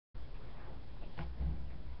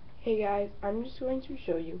Hey guys, I'm just going to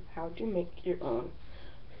show you how to make your own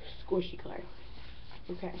squishy clay.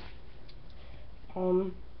 Okay.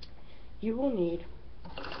 You will need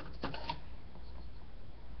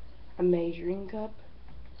a measuring cup,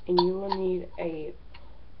 and you will need a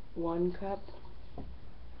 1 cup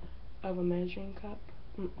of a measuring cup.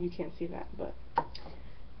 You can't see that, but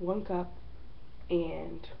 1 cup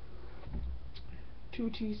and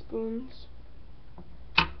 2 teaspoons.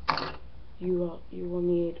 You will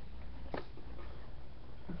need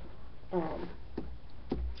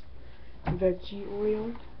veggie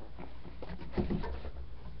oil,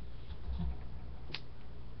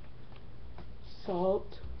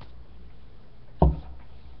 salt,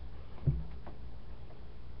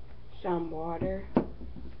 some water,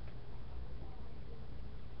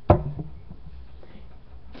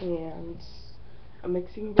 and a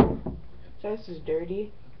mixing bowl. So this is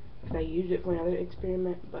dirty because I used it for another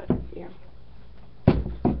experiment, but yeah.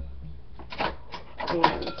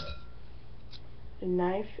 And a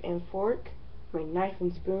knife and fork. Knife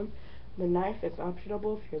and spoon. The knife is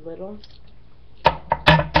optional if you're little.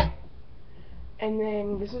 And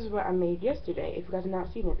then this is what I made yesterday. If you guys have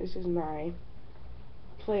not seen it, this is my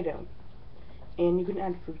Play-Doh. And you can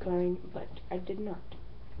add food coloring, but I did not.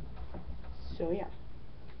 So yeah,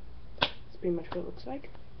 that's pretty much what it looks like.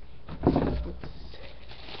 Let's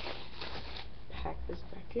pack this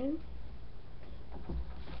back in.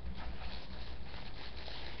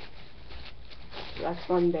 So that's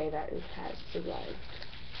one day that it has survived.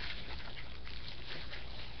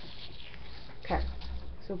 Okay,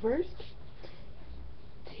 so first,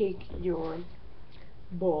 take your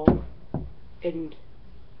bowl and,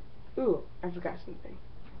 ooh, I forgot something.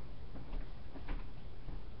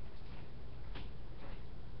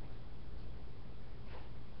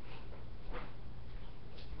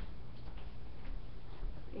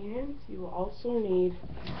 And you will also need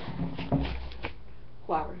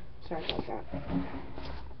flour. Sorry about that.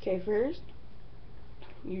 Okay, first,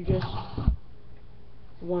 you just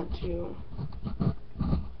want to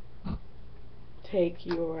take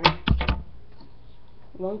your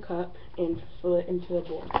 1 cup and fill it into the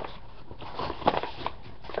bowl.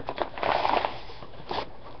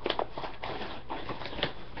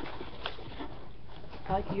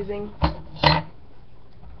 I like using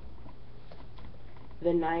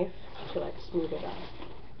the knife to like smooth it out.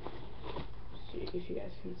 See if you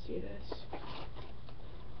guys can see this.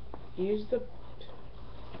 Use the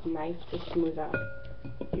knife to smooth out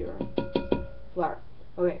your flour.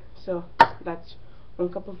 Okay, so that's 1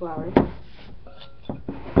 cup of flour.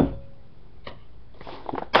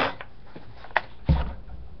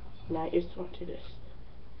 Now you just want to just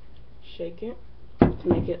shake it to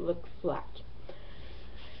make it look flat.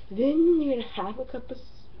 Then you need half a cup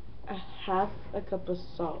of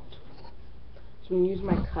salt. So I'm gonna use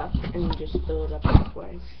my cup and just fill it up this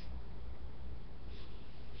way.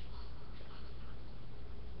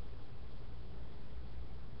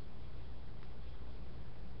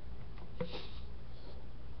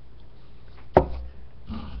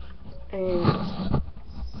 And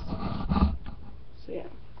so yeah,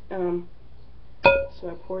 so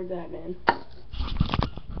I poured that in.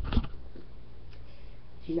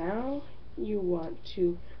 Now you want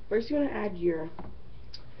to first you want to add your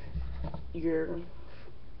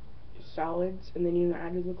solids, and then you want to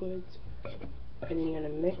add your liquids, and then you're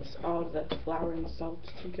going to mix all the flour and salt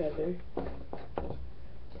together.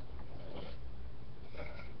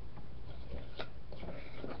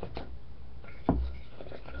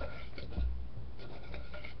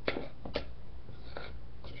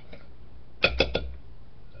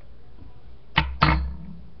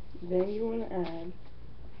 Then you want to add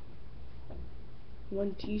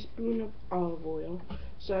 1 teaspoon of olive oil.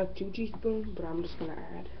 So I have 2 teaspoons, but I'm just going to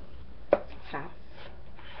add half.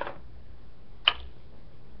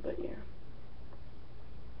 But yeah.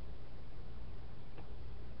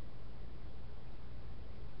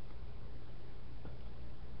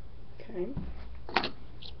 Okay.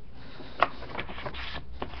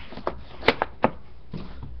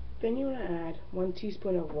 Then you want to add 1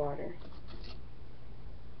 teaspoon of water.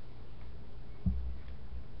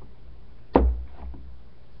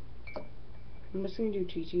 I'm just going to do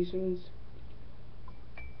 2 teaspoons.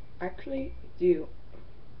 Actually, do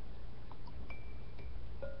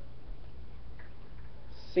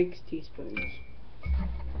 6 teaspoons.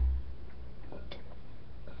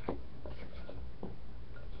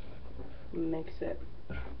 Mix it.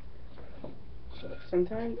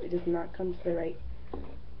 Sometimes it does not come to the right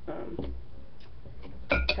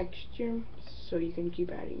texture, so you can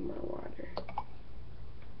keep adding more water.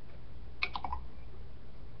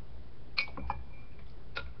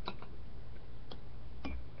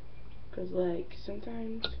 Because, like,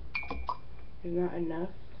 sometimes there's not enough.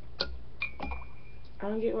 I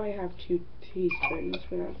don't get why I have 2 teaspoons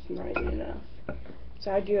when that's not even enough.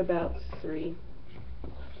 So I do about 3.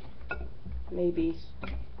 Maybe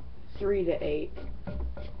 3 to 8.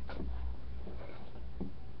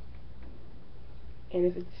 And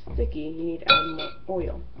if it's sticky, you need to add more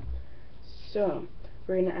oil. So,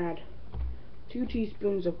 we're going to add 2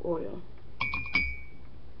 teaspoons of oil.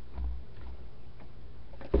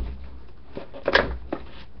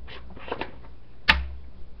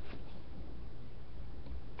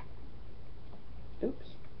 Oops,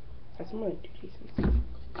 that's more than 2 teaspoons.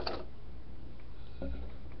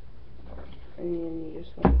 And then you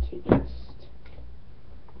just want to just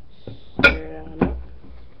stir it on up.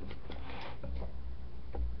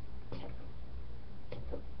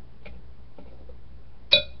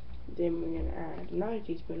 Then we're going to add another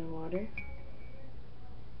teaspoon of water.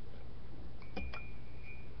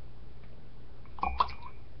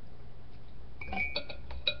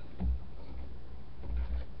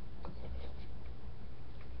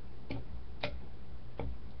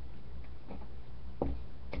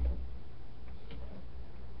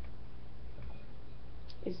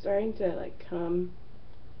 It's starting to like come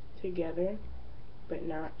together, but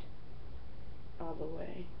not all the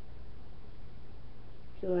way.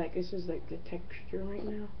 I feel like this is like the texture right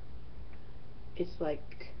now. It's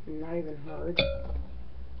like not even hard.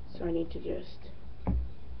 So I need to just,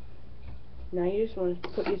 now you just want to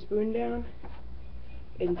put your spoon down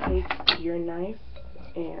and take your knife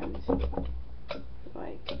and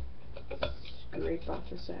like scrape off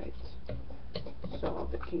the sides so all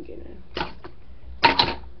of it can get in.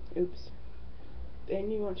 Oops.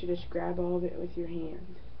 Then you want to just grab all of it with your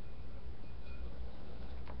hand.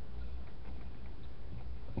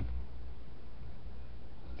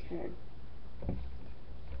 Okay.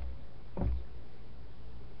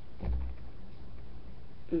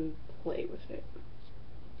 And play with it.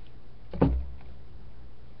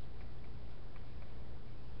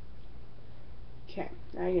 Okay,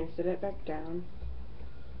 now you're going to set it back down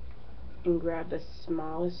and grab the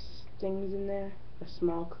smallest things in there, the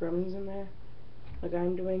small crumbs in there, like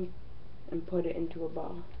I'm doing, and put it into a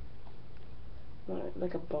ball.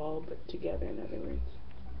 Like a ball, but together, in other words.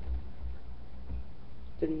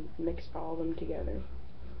 Then mix all of them together.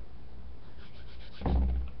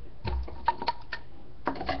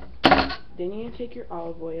 Then you're going to take your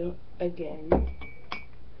olive oil again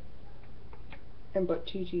and put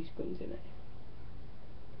 2 teaspoons in it.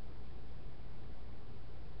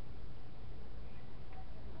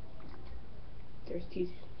 There's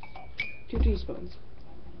 2 teaspoons.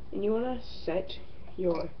 And you want to set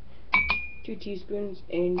your 2 teaspoons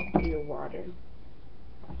in your water.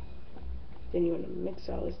 Then you want to mix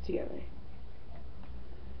all this together.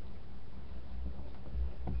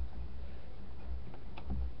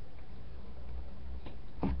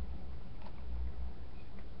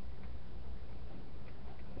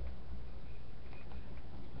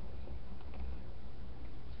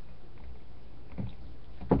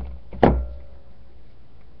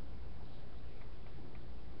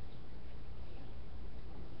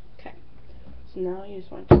 So now you just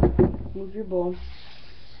want to move your bowl,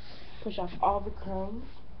 push off all the crumbs,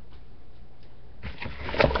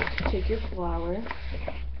 take your flour,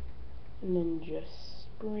 and then just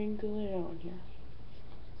sprinkle it on here.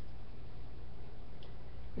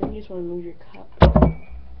 Then you just want to move your cup.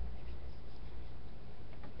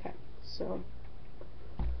 Okay, so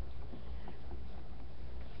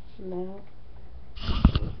now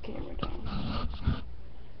put the camera down.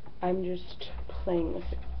 I'm just playing with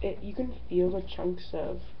it. You can feel the chunks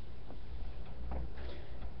of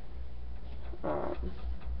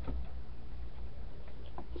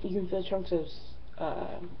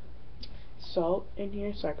salt in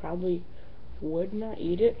here, so I probably would not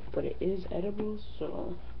eat it, but it is edible,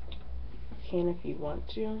 so you can if you want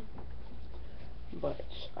to. But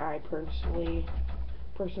I personally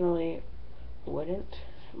wouldn't,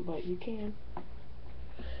 but you can.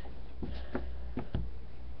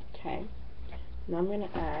 Okay, now I'm going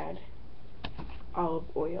to add olive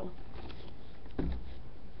oil. I'm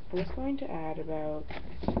just going to add about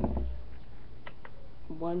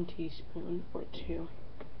 1 teaspoon or 2.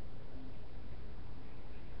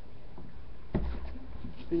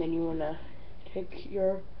 And then you want to take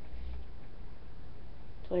your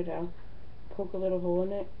Play-Doh, poke a little hole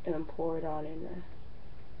in it, and then pour it on in there.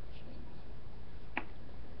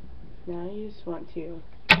 Now you just want to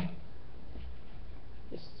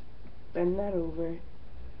just bend that over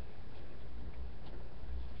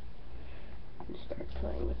and start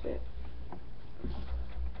playing with it.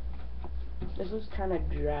 This is kind of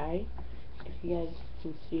dry, if you guys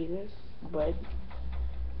can see this. but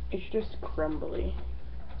it's just crumbly.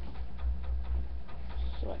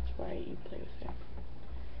 So that's why you play with it.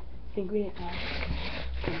 I think we need to add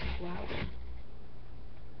some flour.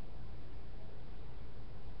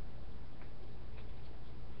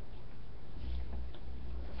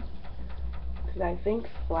 Because I think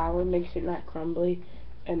flour makes it not crumbly,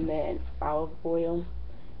 and then olive oil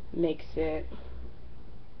makes it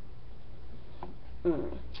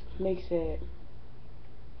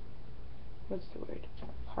what's the word,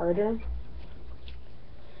 harder.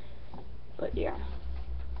 But yeah,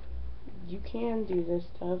 you can do this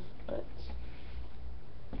stuff, but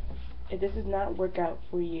if this does not work out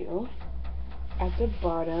for you, at the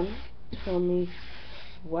bottom tell me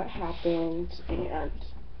what happened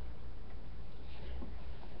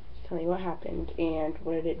and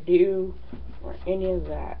what did it do, or any of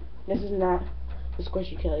that. This is not the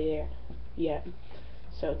squishy killer yet,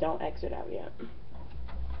 so don't exit out yet.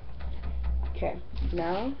 Okay,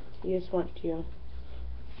 now you just want to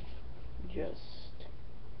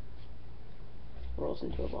rolls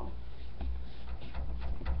into a ball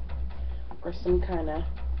or some kind of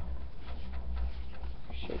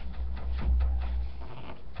shape.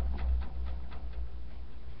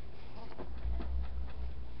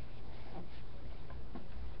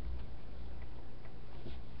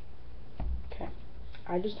 Okay,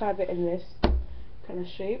 I just have it in this kind of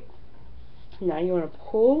shape. Now you want to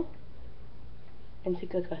pull and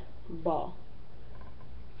take like a ball,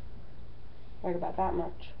 like about that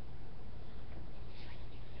much,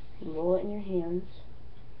 and roll it in your hands.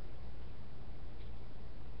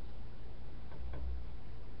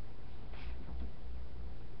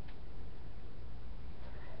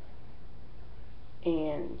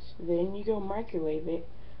 And then you go microwave it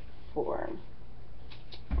for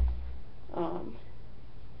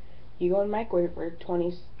you go in microwave for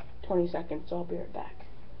 20 seconds, so I'll be right back.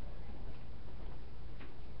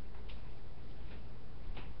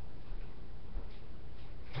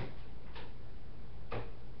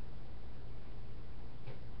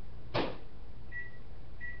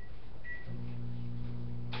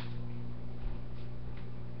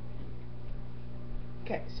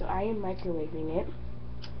 Okay, so I am microwaving it.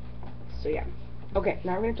 So yeah. Okay,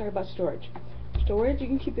 now we're going to talk about storage. Storage, you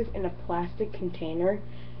can keep this in a plastic container,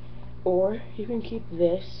 or you can keep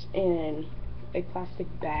this in a plastic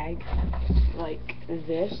bag like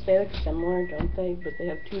this. They look similar, don't they? But they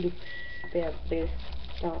have they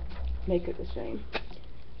don't make it the same.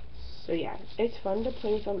 So yeah, it's fun to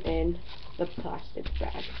place them in the plastic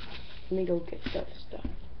bag. Let me go get the stuff.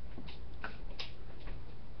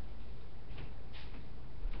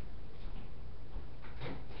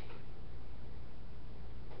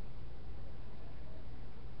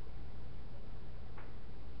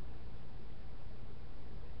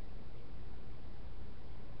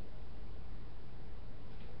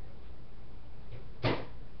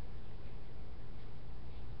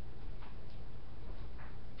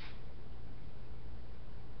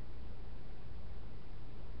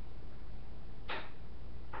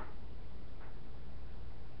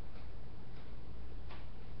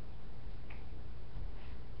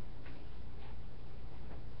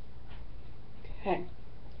 Okay,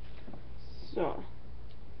 so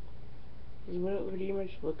this is what it pretty much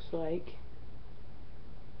looks like.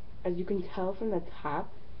 As you can tell from the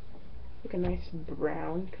top, like a nice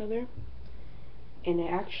brown color, and it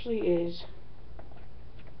actually is,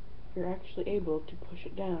 you're actually able to push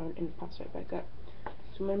it down and it pops right back up.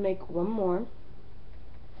 So I'm going to make one more.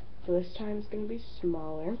 So this time it's going to be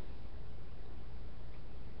smaller.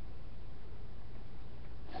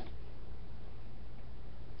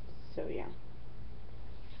 So yeah.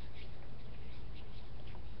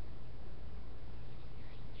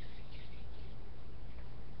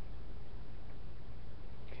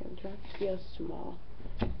 Okay, I'm trying to see how small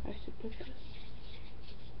I should put this.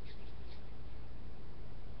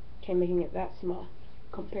 Okay, making it that small.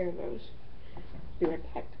 Compare those. Be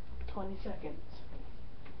right back. 20 seconds.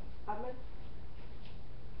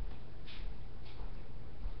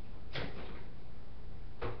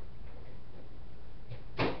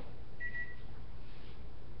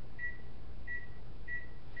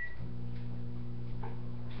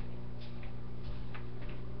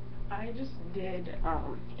 I just did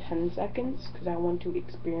 10 seconds because I want to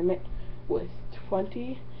experiment with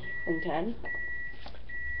 20 and 10.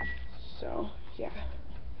 So yeah,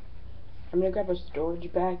 I'm gonna grab a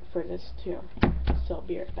storage bag for this too. So I'll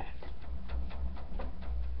be right back.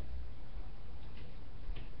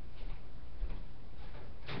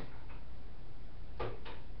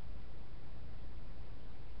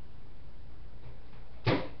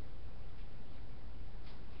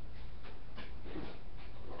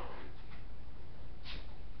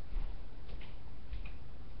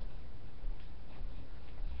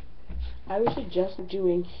 I would suggest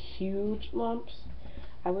doing huge lumps.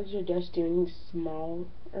 I would suggest doing smaller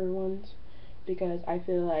ones because I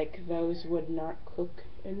feel like those would not cook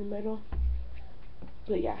in the middle.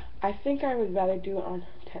 But yeah, I think I would rather do it on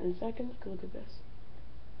 10 seconds. Look at this.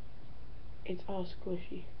 It's all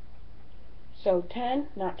squishy. So 10,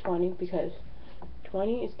 not 20, because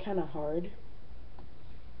 20 is kind of hard.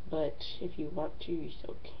 But if you want to, you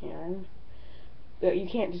still can. But you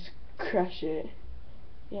can't just crush it.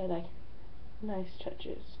 Yeah, like, nice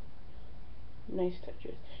touches. Nice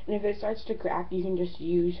touches. And if it starts to crack, you can just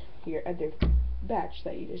use your other batch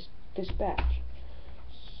that you just dispatched.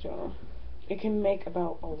 So, it can make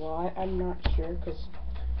about a lot. I'm not sure, because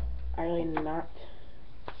I'm really not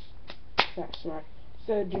that smart.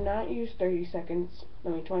 So, do not use 30 seconds,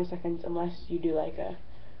 20 seconds, unless you do like a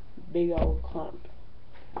big old clump.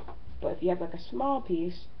 But if you have like a small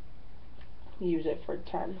piece, use it for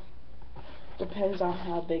 10. Depends on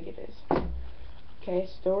how big it is. Okay,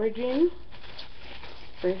 storaging.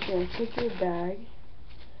 First, you're going to take your bag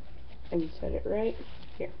and set it right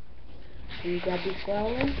here. And you grab your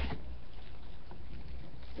flour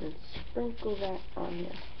and sprinkle that on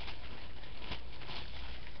here.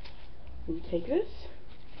 And take this,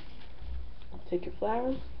 take your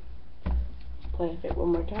flour, play with it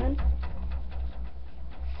one more time.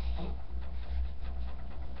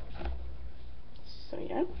 So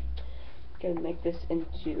yeah, gonna make this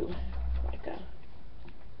into like a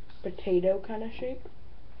potato kind of shape.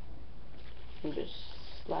 And just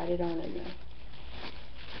slide it on in there.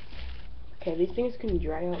 Okay, these things can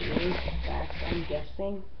dry out really fast, I'm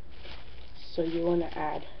guessing. So you want to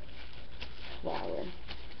add flour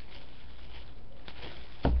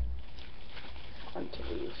onto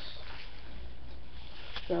these.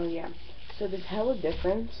 So yeah, so there's hella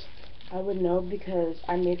difference. I would know because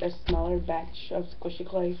I made a smaller batch of squishy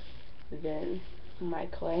clay than my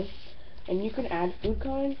clay. And you can add food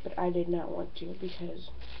coloring, but I did not want to because,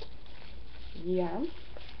 yeah.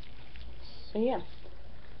 So yeah.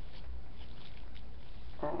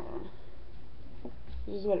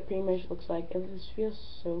 This is what it pretty much looks like, and this feels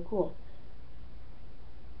so cool.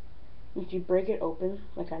 If you break it open,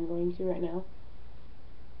 like I'm going to right now,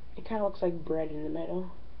 it kind of looks like bread in the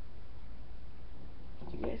middle.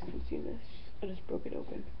 You guys can see this. I just broke it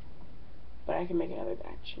open. But I can make another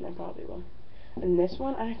batch, and I probably will. And this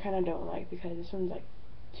one I kind of don't like because this one's like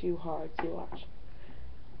too hard to watch.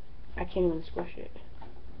 I can't even squish it.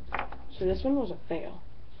 So this one was a fail.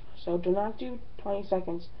 So do not do 20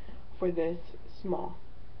 seconds for this small.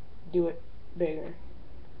 Do it bigger.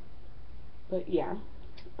 But yeah.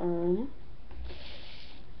 So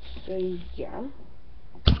yeah.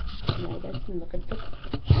 Now you guys can look at the.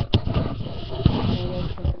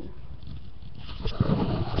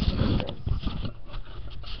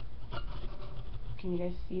 Can you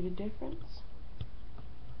guys see the difference?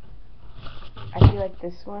 I feel like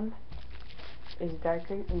this one is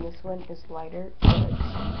darker and this one is lighter,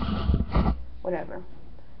 but whatever.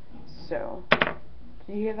 So,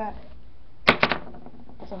 do you hear that?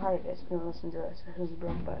 That's how hard it is. If you don't listen to this, who's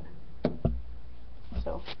broke, but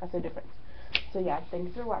so that's the difference. So yeah,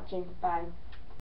 thanks for watching. Bye.